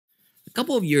A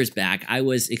couple of years back, I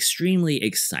was extremely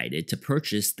excited to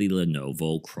purchase the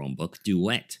Lenovo Chromebook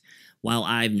Duet. While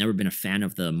I've never been a fan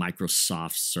of the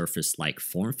Microsoft Surface-like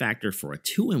form factor for a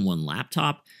 2-in-1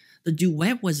 laptop, the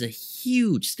Duet was a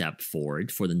huge step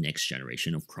forward for the next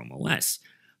generation of ChromeOS.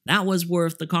 That was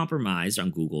worth the compromise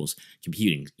on Google's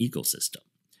computing ecosystem.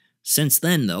 Since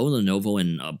then, though, Lenovo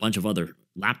and a bunch of other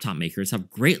laptop makers have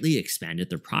greatly expanded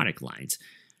their product lines.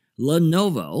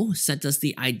 Lenovo sent us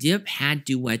the Ideapad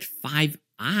Duet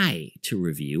 5i to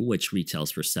review, which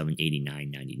retails for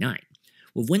 $789.99.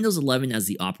 With Windows 11 as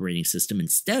the operating system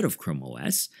instead of Chrome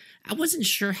OS, I wasn't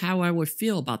sure how I would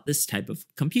feel about this type of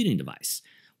computing device.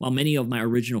 While many of my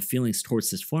original feelings towards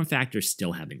this form factor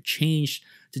still haven't changed,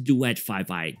 the Duet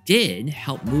 5i did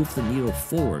help move the needle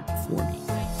forward for me.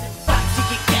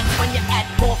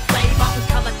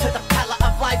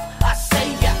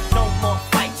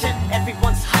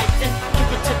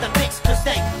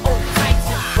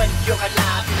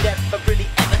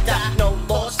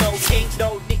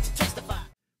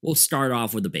 We'll start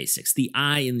off with the basics. The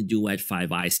I in the Duet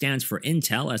 5i stands for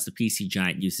Intel, as the PC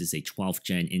giant uses a 12th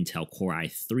gen Intel Core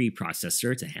i3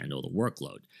 processor to handle the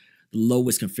workload. The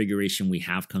lowest configuration we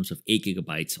have comes with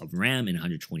 8GB of RAM and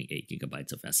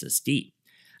 128GB of SSD.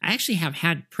 I actually have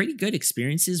had pretty good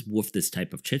experiences with this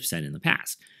type of chipset in the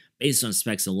past. Based on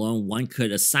specs alone, one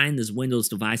could assign this Windows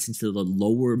device into the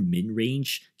lower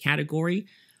mid-range category.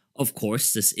 Of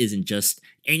course, this isn't just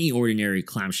any ordinary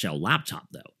clamshell laptop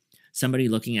though. Somebody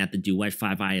looking at the Duet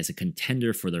 5i as a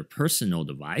contender for their personal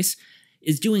device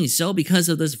is doing so because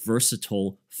of this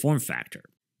versatile form factor.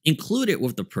 Included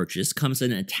with the purchase comes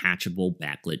an attachable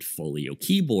backlit folio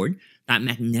keyboard that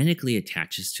magnetically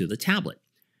attaches to the tablet.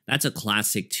 That's a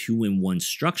classic 2-in-1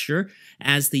 structure,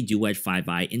 as the Duet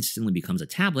 5i instantly becomes a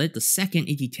tablet the second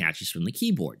it detaches from the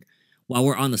keyboard. While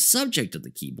we're on the subject of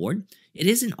the keyboard, it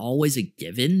isn't always a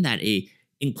given that a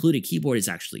included keyboard is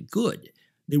actually good.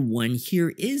 The one here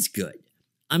is good.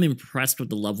 I'm impressed with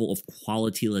the level of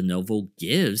quality Lenovo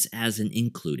gives as an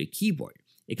included keyboard.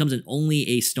 It comes in only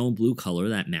a stone blue color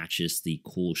that matches the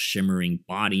cool shimmering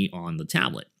body on the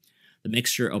tablet. The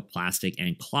mixture of plastic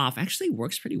and cloth actually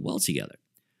works pretty well together.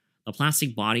 The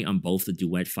plastic body on both the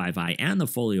Duet 5i and the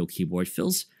Folio keyboard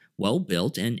feels well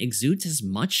built and exudes as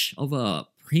much of a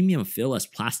premium feel as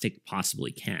plastic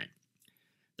possibly can.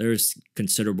 There's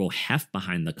considerable heft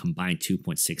behind the combined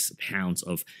 2.6 pounds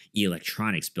of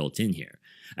electronics built in here.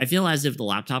 I feel as if the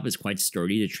laptop is quite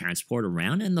sturdy to transport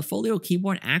around, and the Folio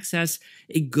keyboard acts as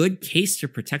a good case to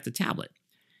protect the tablet.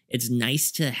 It's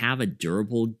nice to have a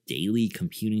durable daily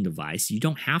computing device you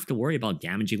don't have to worry about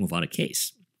damaging without a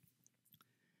case.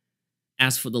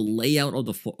 As for the layout of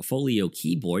the Folio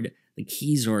keyboard, the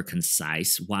keys are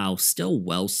concise while still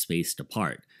well spaced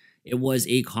apart. It was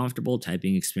a comfortable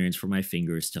typing experience for my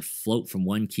fingers to float from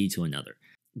one key to another.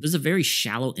 There's a very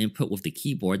shallow input with the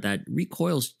keyboard that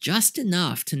recoils just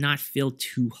enough to not feel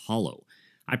too hollow.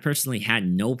 I personally had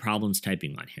no problems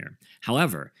typing on here.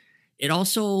 However, it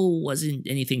also wasn't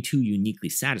anything too uniquely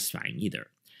satisfying either.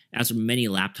 As with many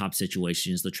laptop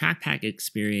situations, the trackpad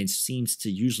experience seems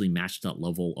to usually match that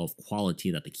level of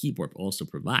quality that the keyboard also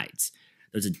provides.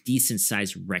 There's a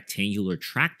decent-sized rectangular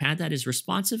trackpad that is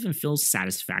responsive and feels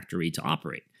satisfactory to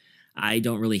operate. I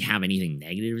don't really have anything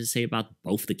negative to say about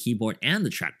both the keyboard and the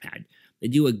trackpad. They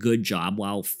do a good job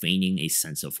while feigning a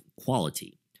sense of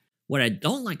quality. What I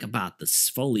don't like about the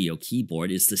Folio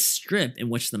keyboard is the strip in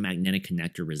which the magnetic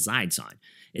connector resides on.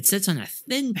 It sits on a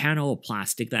thin panel of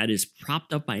plastic that is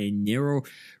propped up by a narrow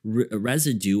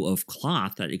residue of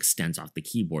cloth that extends off the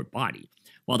keyboard body.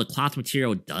 While the cloth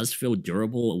material does feel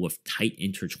durable with tight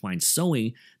intertwined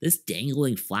sewing, this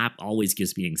dangling flap always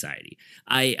gives me anxiety.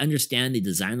 I understand the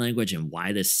design language and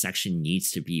why this section needs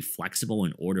to be flexible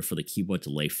in order for the keyboard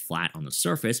to lay flat on the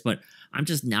surface, but I'm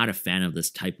just not a fan of this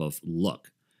type of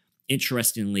look.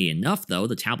 Interestingly enough, though,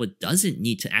 the tablet doesn't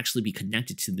need to actually be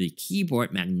connected to the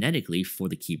keyboard magnetically for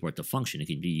the keyboard to function. It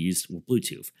can be used with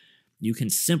Bluetooth. You can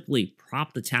simply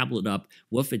prop the tablet up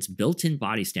with its built-in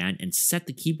body stand and set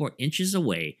the keyboard inches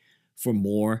away for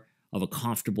more of a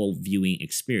comfortable viewing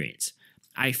experience.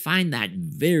 I find that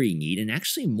very neat and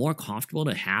actually more comfortable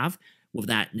to have with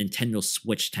that Nintendo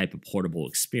Switch type of portable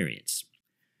experience.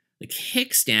 The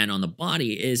kickstand on the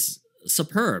body is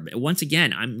superb. Once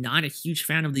again, I'm not a huge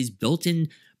fan of these built-in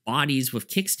bodies with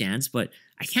kickstands, but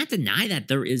I can't deny that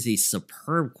there is a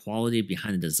superb quality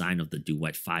behind the design of the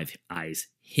Duet 5i's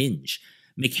hinge.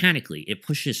 Mechanically, it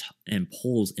pushes and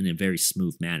pulls in a very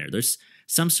smooth manner. There's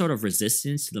some sort of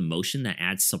resistance to the motion that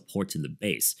adds support to the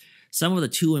base. Some of the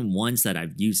 2-in-1s that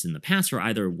I've used in the past were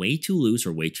either way too loose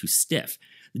or way too stiff.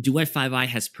 The Duet 5i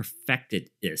has perfected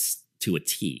this to a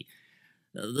T.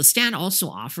 The stand also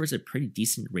offers a pretty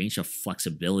decent range of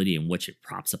flexibility in which it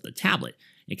props up the tablet.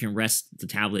 It can rest the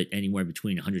tablet anywhere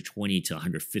between 120 to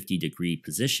 150-degree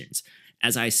positions.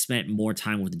 As I spent more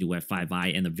time with the Duet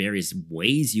 5i and the various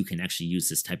ways you can actually use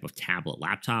this type of tablet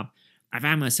laptop, I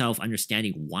found myself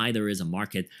understanding why there is a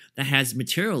market that has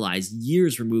materialized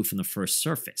years removed from the first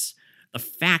Surface. The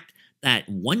fact that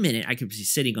one minute I could be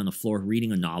sitting on the floor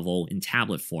reading a novel in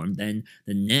tablet form, then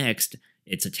the next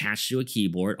it's attached to a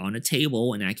keyboard on a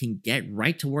table and I can get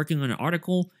right to working on an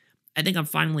article, I think I'm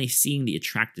finally seeing the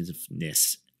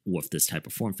attractiveness with this type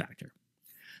of form factor.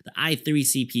 The i3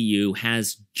 CPU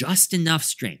has just enough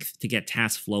strength to get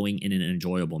tasks flowing in an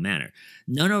enjoyable manner.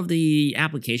 None of the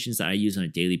applications that I use on a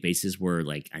daily basis were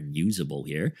unusable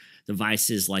here.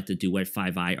 Devices like the Duet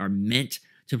 5i are meant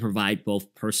to provide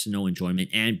both personal enjoyment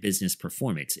and business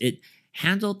performance. It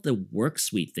handled the work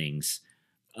suite things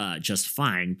just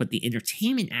fine, but the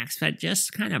entertainment aspect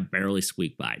just kind of barely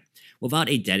squeaked by. Without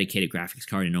a dedicated graphics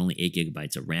card and only 8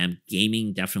 GB of RAM,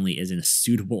 gaming definitely isn't a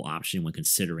suitable option when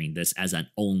considering this as an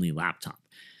only laptop.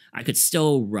 I could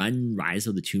still run Rise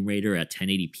of the Tomb Raider at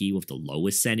 1080p with the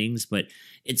lowest settings, but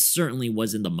it certainly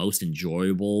wasn't the most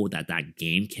enjoyable that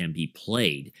game can be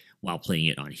played while playing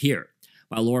it on here.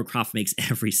 While Lara Croft makes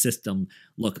every system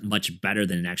look much better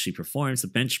than it actually performs, the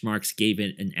benchmarks gave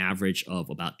it an average of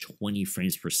about 20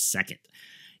 frames per second.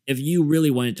 If you really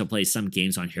wanted to play some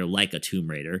games on here like a Tomb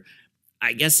Raider,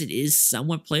 I guess it is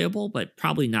somewhat playable, but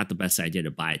probably not the best idea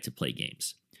to buy it to play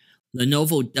games.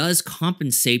 Lenovo does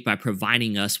compensate by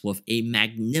providing us with a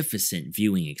magnificent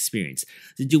viewing experience.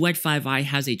 The Duet 5i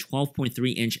has a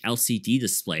 12.3-inch LCD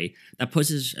display that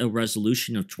possesses a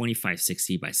resolution of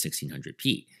 2560 by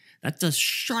 1600p. That's a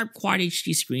sharp Quad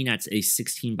HD screen at a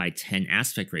 16 by 10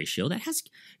 aspect ratio that has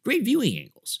great viewing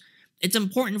angles. It's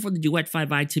important for the Duet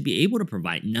 5i to be able to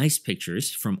provide nice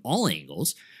pictures from all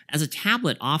angles, as a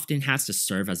tablet often has to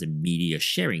serve as a media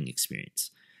sharing experience.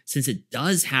 Since it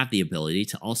does have the ability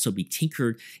to also be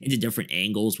tinkered into different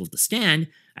angles with the stand,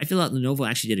 I feel like Lenovo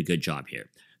actually did a good job here.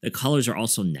 The colors are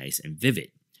also nice and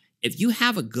vivid. If you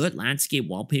have a good landscape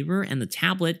wallpaper and the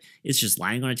tablet is just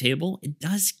lying on a table, it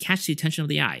does catch the attention of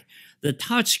the eye. The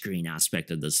touchscreen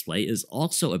aspect of the display is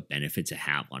also a benefit to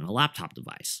have on a laptop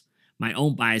device. My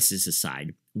own biases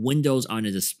aside, Windows on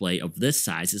a display of this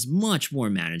size is much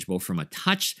more manageable from a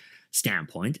touch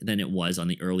standpoint than it was on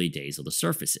the early days of the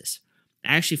Surfaces.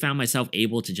 I actually found myself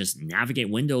able to just navigate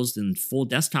Windows in full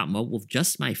desktop mode with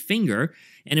just my finger,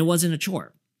 and it wasn't a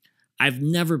chore. I've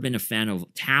never been a fan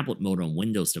of tablet mode on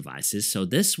Windows devices, so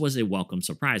this was a welcome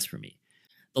surprise for me.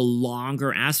 The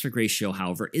longer aspect ratio,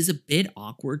 however, is a bit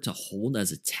awkward to hold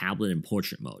as a tablet in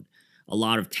portrait mode. A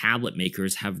lot of tablet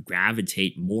makers have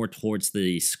gravitated more towards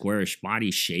the squarish body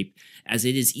shape as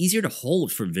it is easier to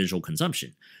hold for visual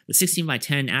consumption. The 16 by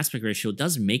 10 aspect ratio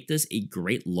does make this a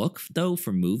great look, though,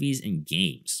 for movies and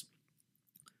games.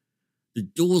 The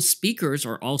dual speakers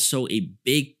are also a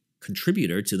big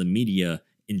contributor to the media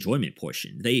enjoyment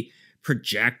portion. They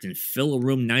project and fill a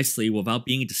room nicely without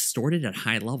being distorted at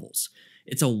high levels.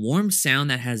 It's a warm sound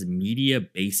that has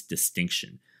media-based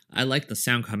distinction. I like the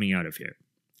sound coming out of here.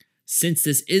 Since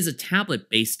this is a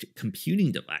tablet-based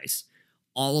computing device,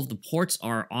 all of the ports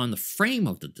are on the frame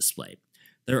of the display.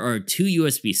 There are 2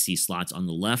 USB-C slots on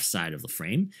the left side of the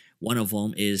frame. One of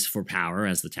them is for power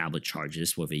as the tablet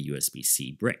charges with a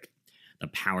USB-C brick. The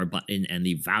power button and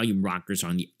the volume rockers are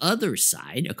on the other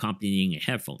side, accompanying a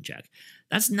headphone jack.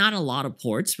 That's not a lot of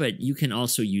ports, but you can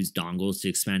also use dongles to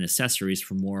expand accessories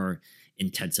for more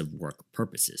intensive work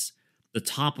purposes. The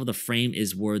top of the frame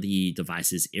is where the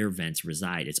device's air vents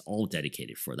reside. It's all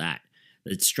dedicated for that.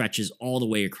 It stretches all the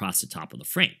way across the top of the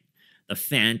frame. The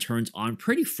fan turns on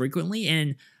pretty frequently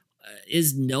and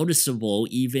is noticeable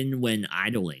even when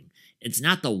idling. It's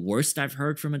not the worst I've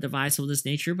heard from a device of this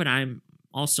nature, but I'm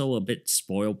also a bit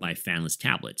spoiled by fanless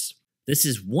tablets. This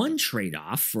is one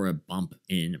trade-off for a bump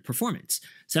in performance.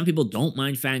 Some people don't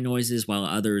mind fan noises, while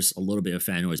others, a little bit of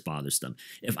fan noise bothers them.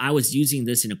 If I was using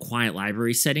this in a quiet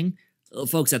library setting, the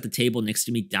folks at the table next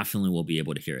to me definitely will be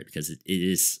able to hear it because it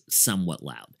is somewhat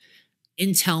loud.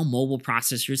 Intel mobile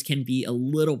processors can be a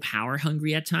little power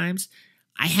hungry at times.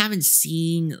 I haven't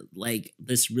seen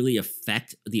this really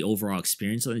affect the overall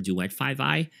experience on the Duet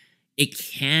 5i. It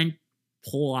can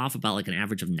pull off about an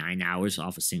average of 9 hours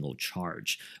off a single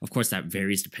charge. Of course, that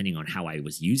varies depending on how I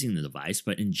was using the device,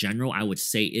 but in general, I would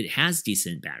say it has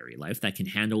decent battery life that can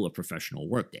handle a professional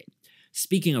workday.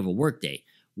 Speaking of a workday,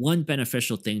 one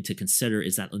beneficial thing to consider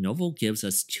is that Lenovo gives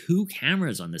us 2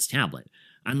 cameras on this tablet.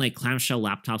 Unlike clamshell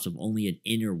laptops with only an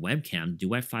inner webcam,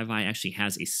 Duet 5i actually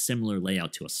has a similar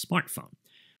layout to a smartphone.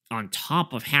 on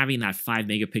top of having that 5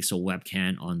 megapixel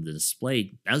webcam on the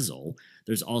display bezel,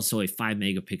 there's also a 5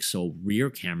 megapixel rear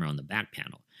camera on the back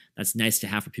panel. That's nice to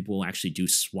have for people who actually do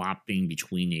swapping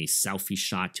between a selfie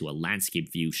shot to a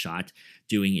landscape view shot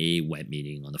doing a web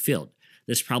meeting on the field.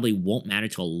 This probably won't matter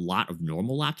to a lot of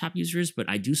normal laptop users, but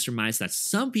I do surmise that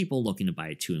some people looking to buy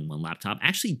a 2-in-1 laptop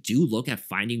actually do look at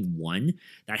finding one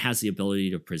that has the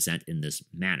ability to present in this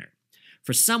manner.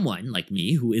 For someone like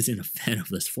me who isn't a fan of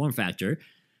this form factor,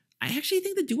 I actually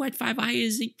think the Duet 5i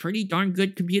is a pretty darn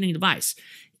good computing device.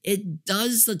 It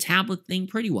does the tablet thing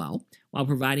pretty well, while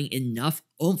providing enough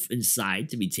oomph inside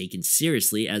to be taken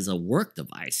seriously as a work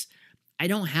device. I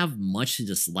don't have much to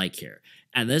dislike here.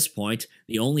 At this point,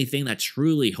 the only thing that's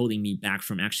truly holding me back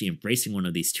from actually embracing one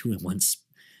of these 2-in-1s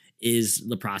is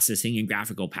the processing and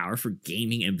graphical power for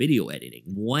gaming and video editing.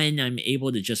 When I'm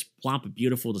able to just plop a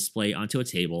beautiful display onto a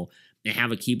table and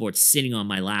have a keyboard sitting on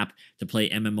my lap to play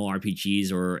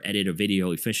MMORPGs or edit a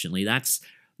video efficiently, that's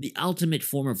the ultimate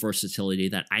form of versatility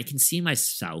that I can see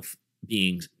myself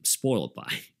being spoiled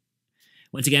by.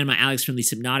 Once again, I'm Alex from the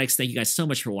Sypnotix. Thank you guys so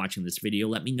much for watching this video.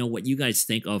 Let me know what you guys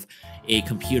think of a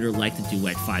computer like the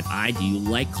Duet 5i. Do you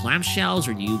like clamshells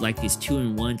or do you like these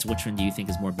 2-in-1s? Which one do you think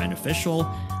is more beneficial?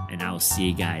 And I will see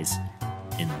you guys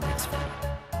in the next video.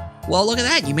 Well, look at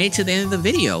that. You made it to the end of the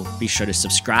video. Be sure to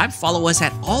subscribe, follow us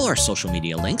at all our social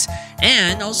media links,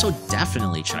 and also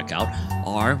definitely check out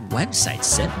our website,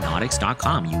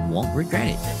 sypnotix.com. You won't regret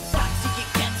it.